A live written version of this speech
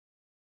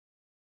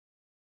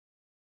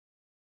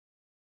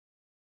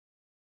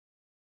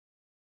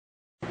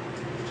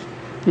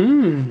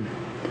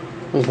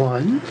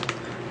1,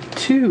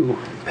 2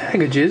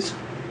 packages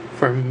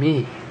for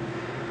me.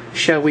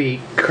 Shall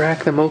we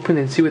crack them open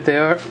and see what they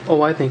are?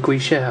 Oh, I think we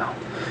shall.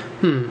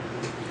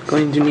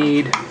 Going to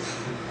need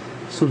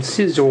some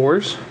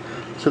scissors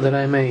so that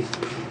I may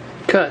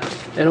cut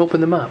and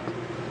open them up.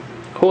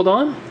 Hold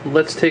on,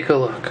 let's take a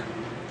look.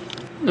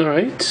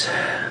 Alright,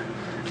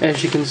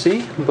 as you can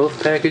see,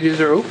 both packages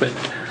are open.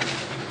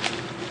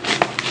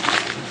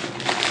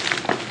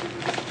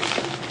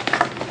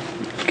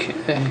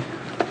 Okay.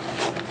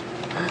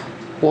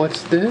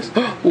 What's this?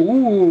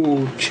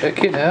 Ooh,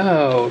 check it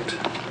out.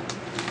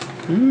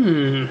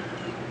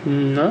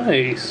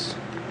 Nice.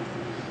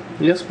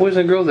 Yes, boys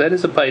and girls, that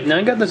is a pipe. Now,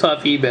 I got this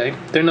off eBay.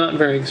 They're not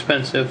very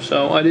expensive,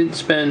 so I didn't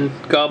spend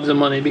gobs of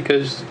money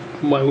because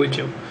why would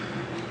you?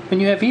 When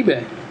you have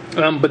eBay.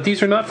 But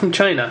these are not from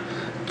China.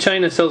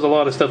 China sells a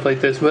lot of stuff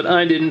like this, but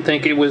I didn't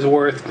think it was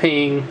worth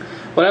paying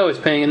what I was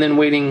paying and then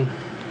waiting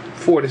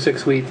 4 to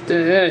 6 weeks.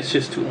 It's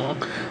just too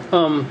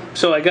long.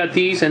 So I got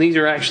these, and these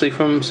are actually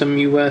from some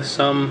U.S.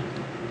 Sellers.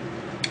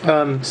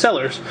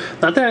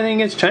 Not that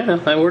anything against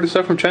China. I order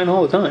stuff from China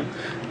all the time.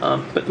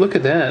 But look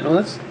at that. Well,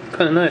 that's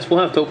kind of nice.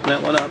 We'll have to open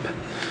that one up.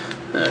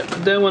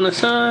 Put that one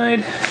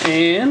aside,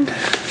 and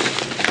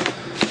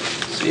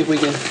see if we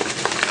can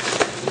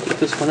get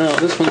this one out.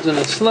 This one's in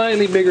a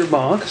slightly bigger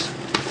box.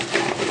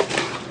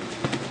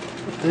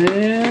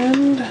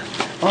 And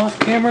off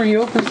camera, he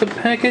opens the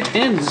package,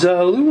 and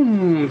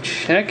zaloom!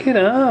 Check it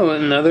out.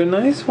 Another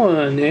nice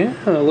one. Yeah,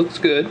 looks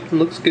good.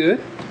 Looks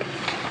good.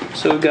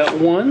 So we got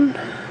 1,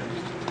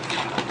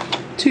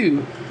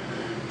 2.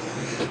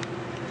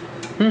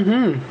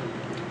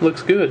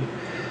 Looks good.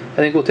 I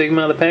think we'll take them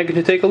out of the package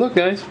and take a look,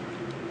 guys.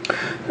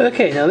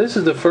 Okay, now this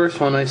is the first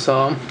one I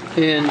saw,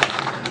 and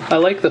I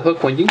like the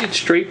hook one. You can get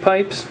straight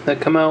pipes that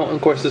come out. Of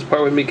course, this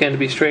part would be kind of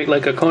be straight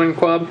like a corn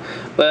cob,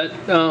 but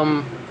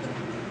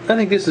I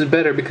think this is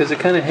better because it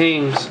kind of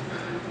hangs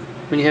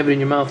when you have it in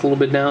your mouth a little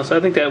bit down. So I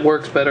think that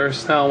works better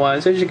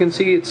style-wise. As you can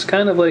see, it's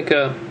kind of like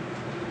a,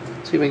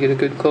 let's see if I can get a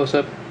good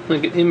close-up,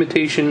 like an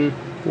imitation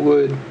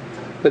wood.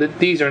 But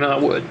these are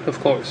not wood, of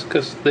course,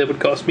 because they would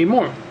cost me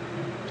more.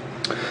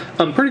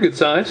 Pretty good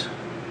size.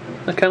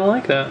 I kind of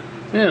like that.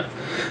 Yeah.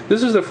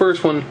 This is the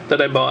first one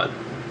that I bought.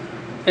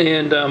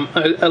 And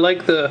I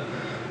like the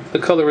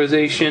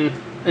colorization,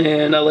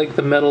 and I like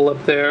the metal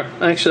up there.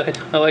 Actually,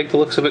 I like the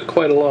looks of it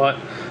quite a lot.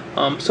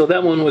 So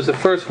that one was the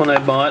first one I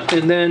bought.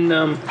 And then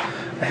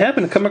I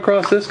happened to come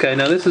across this guy.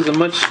 Now, this is a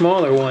much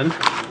smaller one,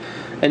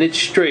 and it's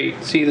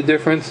straight. See the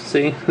difference?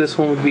 See, this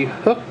one would be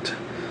hooked.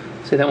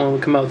 See, that one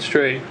would come out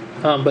straight.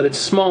 But it's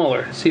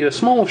smaller. See, a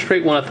small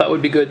straight one I thought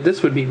would be good.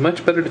 This would be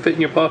much better to fit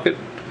in your pocket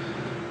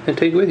and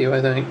take with you,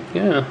 I think.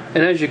 Yeah.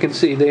 And as you can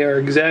see, they are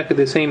exactly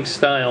the same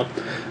style.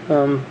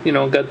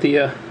 Got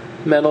the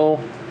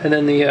metal, and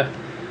then the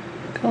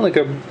kind of like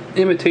a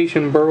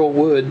imitation burl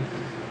wood.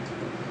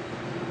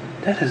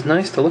 That is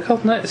nice to look how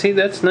nice. See,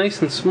 that's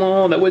nice and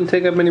small. That wouldn't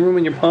take up any room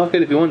in your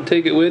pocket if you want to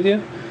take it with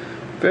you.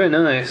 Very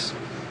nice.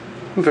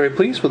 I'm very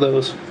pleased with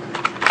those.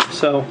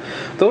 So,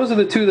 those are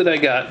the two that I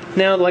got.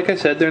 Now, like I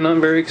said, they're not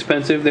very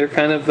expensive. They're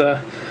kind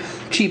of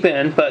cheap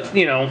end, but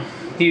you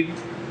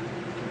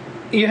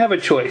have a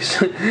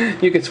choice.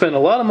 You can spend a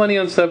lot of money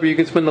on stuff, or you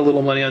can spend a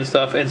little money on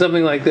stuff. And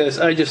something like this,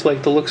 I just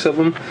like the looks of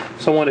them,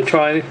 so I want to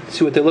try,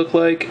 see what they look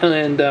like.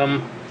 And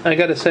I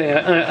got to say,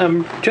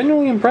 I'm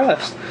genuinely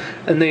impressed.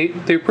 And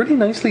they're pretty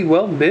nicely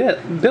well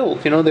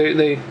built.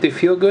 They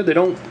feel good. They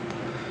don't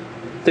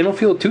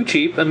feel too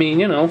cheap. I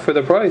mean, for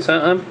the price,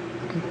 I'm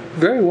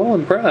very well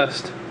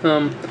impressed.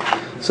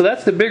 So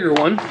that's the bigger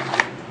one.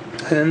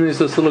 And then there's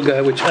this little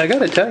guy, which I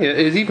gotta tell you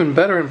is even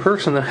better in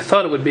person than I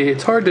thought it would be.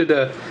 It's hard to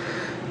the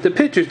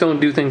pictures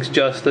don't do things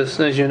justice,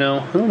 as you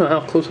know. I don't know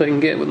how close I can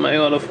get with my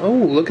auto. Oh,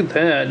 look at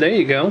that. There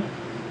you go.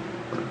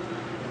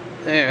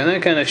 There, and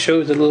that kind of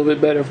shows it a little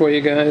bit better for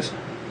you guys.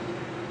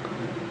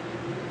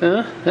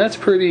 That's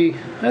pretty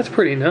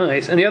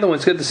nice. And the other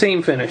one's got the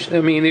same finish.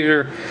 I mean, these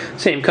are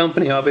same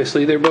company,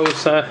 obviously. They're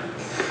both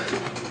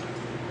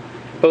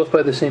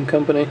by the same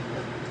company.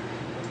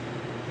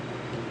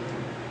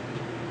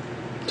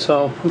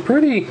 So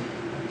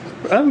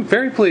I'm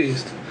very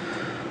pleased.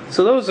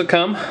 So those will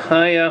come.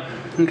 I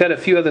got a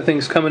few other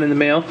things coming in the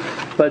mail,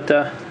 but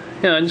I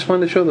just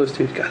wanted to show those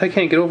to you. God, I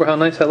can't get over how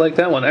nice I like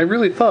that one. I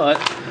really thought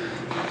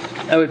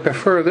I would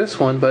prefer this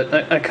one, but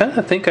I kind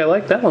of think I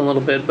like that one a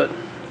little bit. But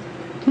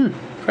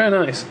very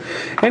nice.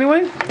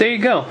 Anyway, there you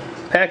go.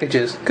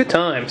 Packages. Good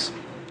times.